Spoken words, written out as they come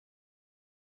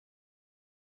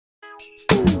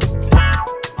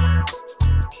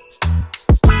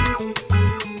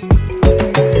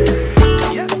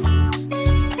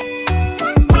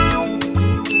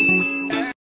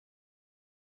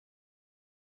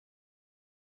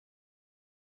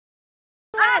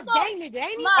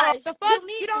The fuck?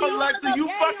 You don't Lexi, you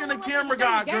fucking the camera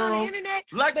guy, girl.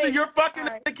 Lexi, you're fucking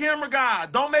the camera guy.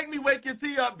 Don't make me wake your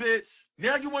tea up, bitch.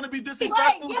 Now you want to be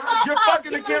disrespectful? You're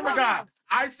fucking the camera guy.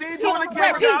 I seen you in the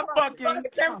camera guy fucking.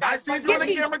 I seen you in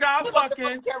the camera guy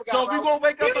fucking. So if you gonna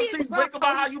wake up and see, wake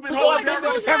about how you been holding down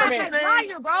the cameraman.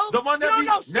 The one that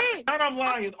be. Now I'm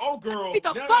lying. Oh, girl.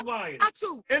 Now I'm lying.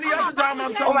 Any other time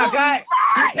I'm telling you. Oh my God.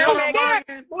 Now I'm lying.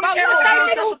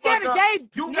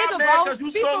 You got mad because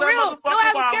you stole that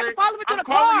motherfucking wallet. I'm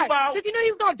calling you out. Because you knew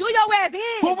he was going to do your ass in.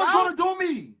 Who was going to do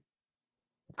me?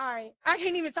 Alright, I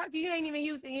can't even talk to you. You ain't even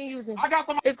using. I got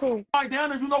somebody it's cool. down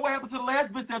there. You know what happened to the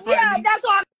last bitch that threatened me? Yeah, that's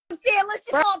what I'm saying. Let's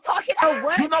just all talk it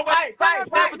out. You know what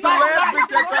happened to the last bitch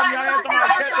that threatened me?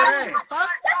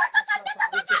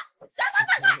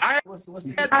 I had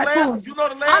somebody catch that ass. You know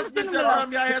the last bitch that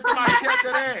threatened me? I had somebody catch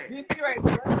that ass.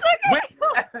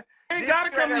 I ain't gotta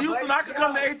come to Houston. I could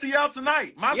come to ATL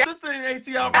tonight. My sister in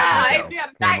ATL right now.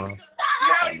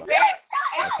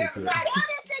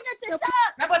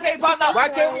 Why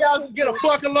can't we all just get a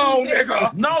fuck alone,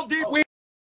 nigga? No, D. We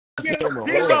Debo, no,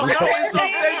 it's some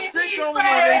fake shit going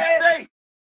on.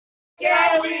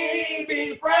 Can we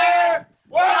be friends?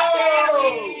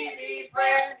 Whoa!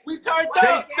 We turned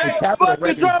up. Fuck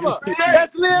the drama.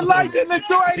 Let's live life and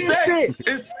enjoy this shit.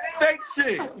 It's fake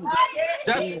shit.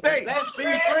 That's fake. Let's be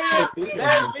friends. Let's be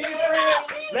friends.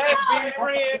 Let's be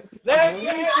friends. Let's be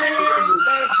friends.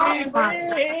 Let's be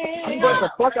friends. You got the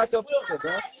fuck out your pussy,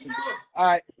 bro. All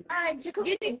right.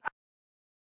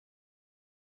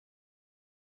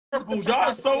 Y'all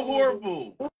are so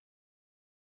horrible.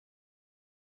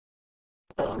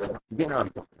 Get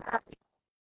on.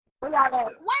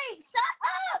 Wait, shut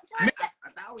up.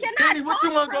 Kenny, what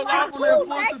you want to go live on the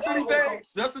Influencer City page?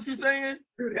 That's what you saying?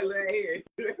 That ain't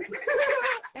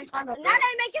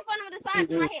making fun of the size of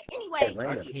my head.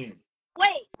 Anyway.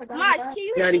 Wait, Maj, can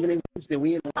you hear me? Not even interested.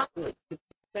 We in Maj, can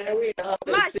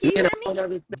you hear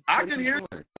me? I can hear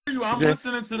you. I'm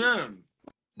listening to them.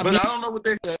 But I don't know what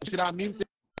they should I mute them?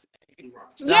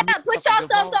 Yeah, put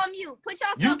yourselves on mute. Put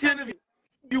yourselves You can if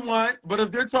you want, but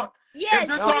if they're talking, yes, if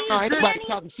they're please,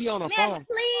 talking, she on the man, phone.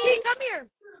 please come here.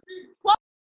 Close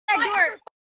that door.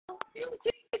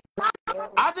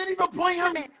 I didn't even point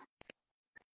him.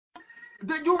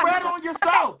 You read on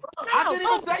yourself. I didn't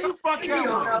even say you fucked that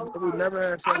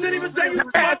one. I didn't even say you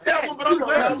fucked that one, but I'm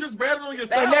glad you just read it on yourself.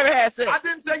 They never had sex. I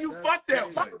didn't say you fucked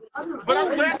that one. But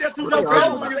I'm glad that you just read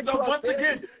it on yourself. Once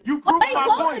again, you proved my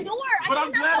point. But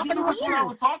I'm glad you knew what I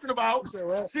was talking about.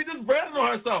 She just read it on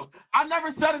herself. I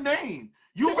never said a name.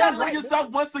 You read it on yourself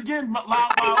once again, Loud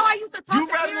Mouth. You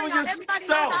read it on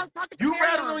yourself. You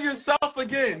read it on yourself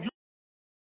again. You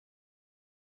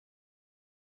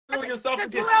read it on yourself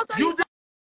again. You just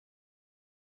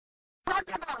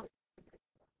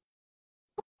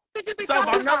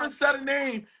I never said a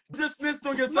name. Just snitched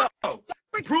on yourself.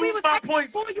 Prove my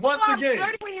point once again.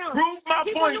 Prove my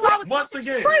point once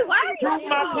again. Prove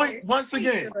my point once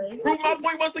again. Prove my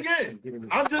point once again.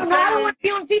 I'm just saying.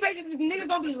 Niggas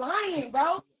gonna be lying,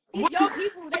 bro. What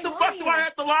the fuck do I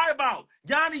have to lie about?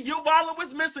 Yanni, your wallet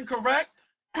was missing, correct?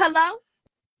 Hello?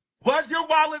 Was your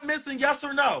wallet missing, yes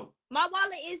or no? My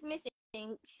wallet is missing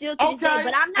still to this day,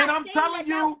 but I'm not and I'm telling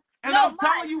you, and I'm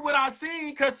telling you what I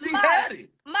seen because she had it.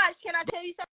 Maj, can I tell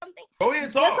you something? Go ahead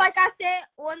and talk. Just like I said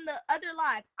on the other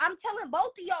live, I'm telling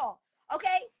both of y'all,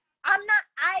 okay? I'm not,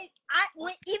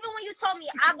 even when you told me,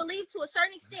 I believe to a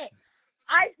certain extent.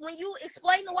 When you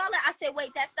explained the wallet, I said,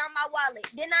 wait, that's not my wallet.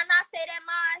 Did I not say that,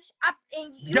 Maj?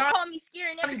 And you called me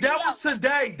scared and everything That was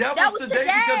today. That was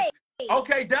today.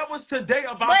 Okay, that was today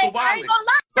about the wallet. I ain't gonna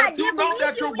lie. But you know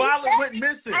that your wallet went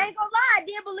missing. I ain't gonna lie. I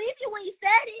didn't believe you when you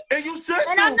said it. And you should.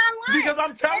 And I'm not lying. Because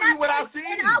I'm telling you what I seen.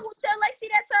 And I will tell Lexi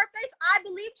that to her face. I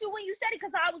believed you when you said it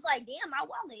because I was like, damn, my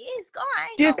wallet is gone.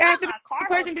 Just answer the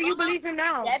question. Do you believe him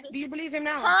now? Do you believe him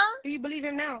now? Huh? Do you believe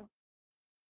him now?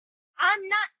 I'm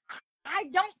not. I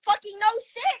don't fucking know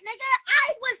shit, nigga.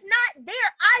 I was not there.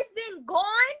 I've been gone.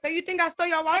 So you think I stole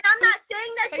your wallet? And I'm not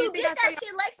saying that you did that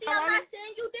shit, Lexi. I'm not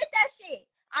saying you did that shit.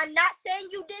 I'm not saying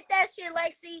you did that shit,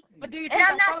 Lexi. But do you and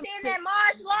I'm not saying that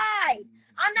Maj lied.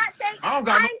 I'm not saying. I'm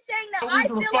saying that I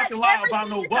feel like everything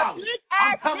is a big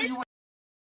ass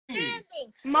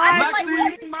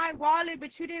misunderstanding. My wallet,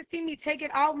 but you didn't see me take it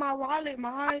out my wallet,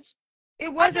 Maj.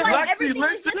 It wasn't like Lexi,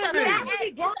 listen to me. I'm gonna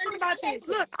be grown about this.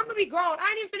 Look, I'm gonna be grown. I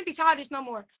ain't even gonna be childish no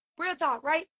more. Real talk,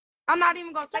 right? I'm not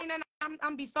even gonna say nothing. I'm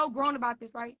gonna be so grown about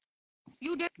this, right?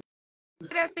 You did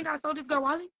that think I stole this girl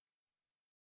wallet?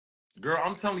 Girl,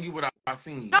 I'm telling you what I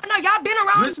seen. No, y'all been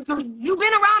around me. You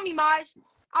been around me, Maj.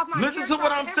 Listen to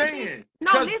what I'm saying.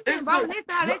 No, listen, bro. Listen,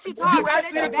 I let you talk. You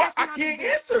asked me a question, I can't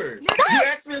answer. You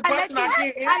asked me a question, I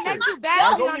can't answer. I let you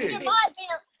bash me on this. They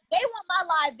want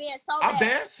my live band so bad. I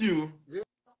bashed you.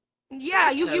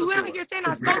 Yeah, you went out here saying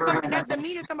I stole something that's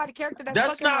demeaning somebody's character.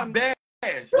 That's not bad.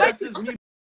 That's just me.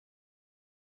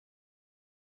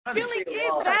 Feeling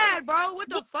is bad, bro. What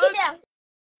the fuck?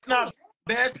 It's not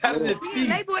bad. Patting his feet.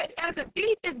 Label it as a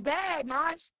thief is bad,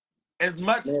 Maj. As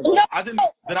much. No, I didn't.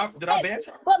 Did I bash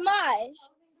her? But Maj,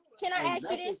 can I ask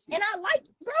you this? And I like,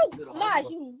 bro, Maj,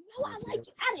 you know I like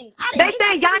you. I didn't. They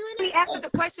saying Yanni answered the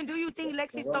question. Do you think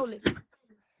Lexi stole it?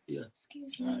 Yeah.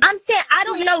 I'm saying I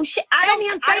don't know shit. I don't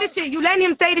him say the shit. You letting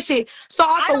him say the shit. So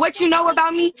also, what you know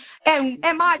about me and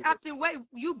Maj, after wait,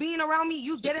 you being around me,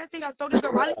 you didn't think I stole this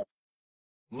girl wallet?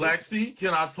 Lexi,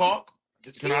 can I talk?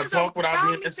 Can I talk without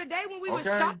being today when we were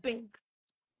shopping?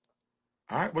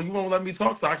 All right, well, you won't let me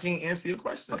talk, so I can't answer your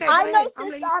question. Okay, I know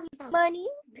since I'm money,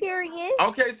 period.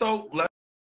 Okay, so let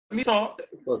me talk.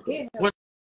 When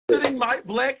sitting my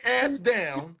black ass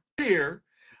down here,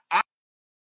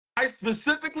 I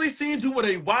specifically seen you with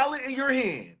a wallet in your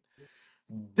hand.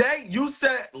 You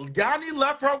said Yanni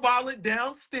left her wallet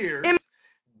downstairs.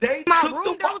 They my took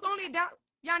room, that was only down.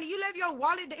 Yanni, you left your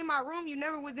wallet in my room. You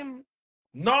never was in.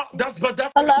 No, that's what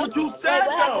you said,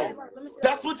 though.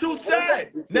 That's what you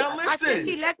said. Now listen. I said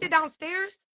she left it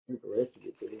downstairs.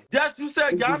 Yes, you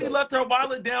said Yanni left her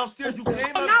wallet downstairs. You came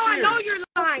upstairs. Now I know you're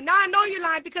lying. Now I know you're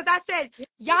lying because I said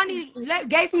Yanni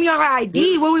gave me her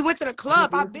ID when we went to the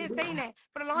club. I've been saying that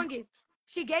for the longest.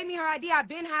 She gave me her ID. I've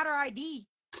been had her ID.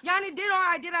 Yanni did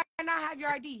or did I not have your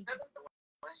ID?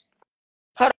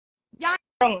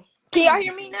 Yanni. Can y'all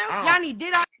hear me now? Yanni,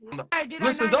 did I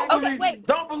Listen, don't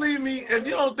believe me. If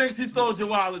you don't think she stole your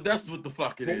wallet, that's what the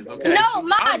fuck it is, okay? No,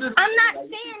 Maj, I'm not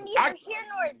saying neither here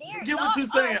nor there. I get what you're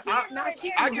saying.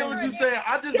 I get what you're saying.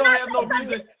 I just don't have no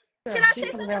reason. Can I say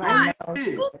something, Maj?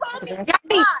 Who told me?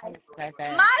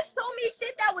 Maj told me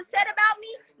shit that was said about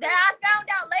me that I found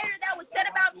out later that was said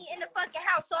about me in the fucking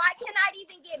house. So I cannot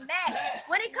even get mad.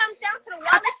 When it comes down to the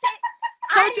wallet shit,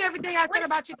 I told you everything I said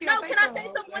about you. No, can I say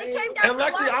something? When it came down to the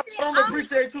wallet shit, I don't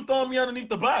appreciate you throwing me underneath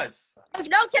the bus.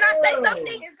 No, can I say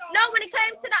something? No, when it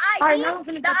came to the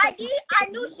ID, I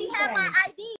knew she had my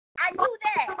ID. I knew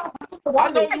that.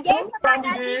 I know I gave her my ID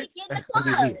to get in the club.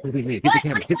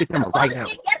 Hit the camera right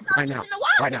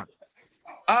now.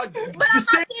 But I'm not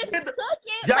saying she took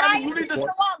it.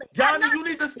 Yanni, you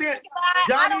need to stand.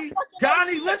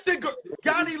 Yanni,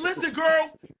 listen,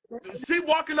 girl. She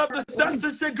walking up the steps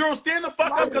and shit, girl. Stand the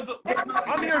fuck up, because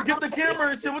I'm here to get the camera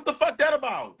and shit. What the fuck that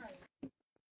about?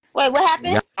 Wait, what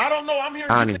happened? I don't know. I'm here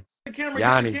to get the camera.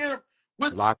 Yanni,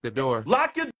 lock the door.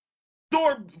 Lock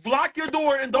your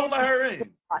door and don't let her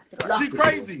in. She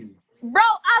crazy. Bro,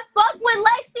 I fuck with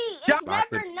Lexi. It's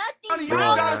never nothing, Yanni, you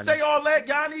don't gotta say all that,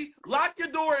 Yanni. Lock your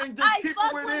door and just keep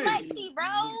it where it is. I fuck with Lexi,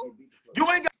 bro. You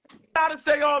ain't gotta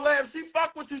say all that. If she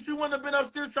fuck with you, she wouldn't have been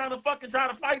upstairs trying to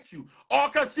fight you. All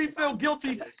because she feel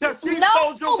guilty because she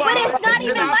stole your wallet. No, but it's not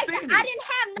even like that. I didn't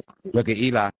have Look at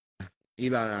Eli. I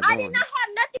did not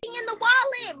have nothing in the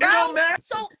wallet, bro. It don't matter.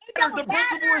 So it don't the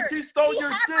matter. principle is she stole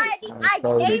your shit. I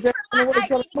gave her my ID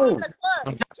to get in the club.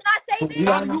 Can I say this?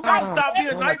 Yanni, you gotta stop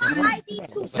being nice to me.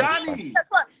 Yanni.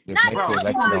 Not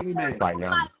right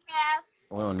now.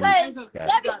 Because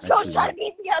that bitch gonna try to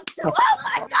beat me up too. Oh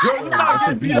my God.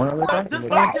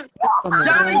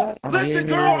 Yanni, listen,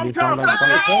 girl, I'm trying to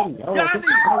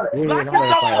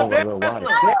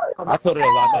I told her to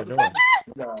lock her door.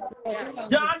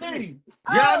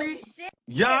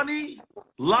 Yanni,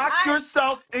 lock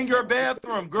yourself in your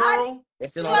bathroom, girl. I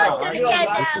told her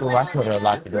to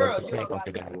lock the door.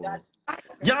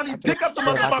 Yanni, pick up the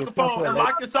motherfucking phone and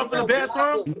lock yourself in the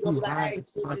bathroom.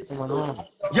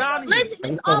 Yanni,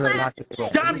 listen, all that.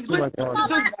 Yanni,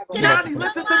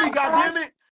 listen to me,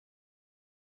 goddammit.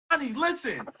 Yanni,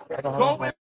 listen. Go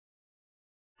and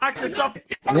lock yourself.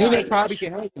 Maybe probably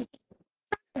can help you.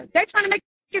 They're trying to make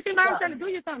it seem like I'm trying to do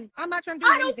you something. I'm not trying to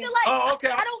do anything. Feel like. Oh,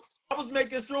 okay. I was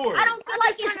making sure. I don't feel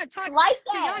like it's like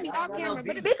that.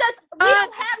 Because we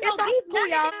don't have no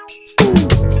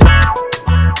beef.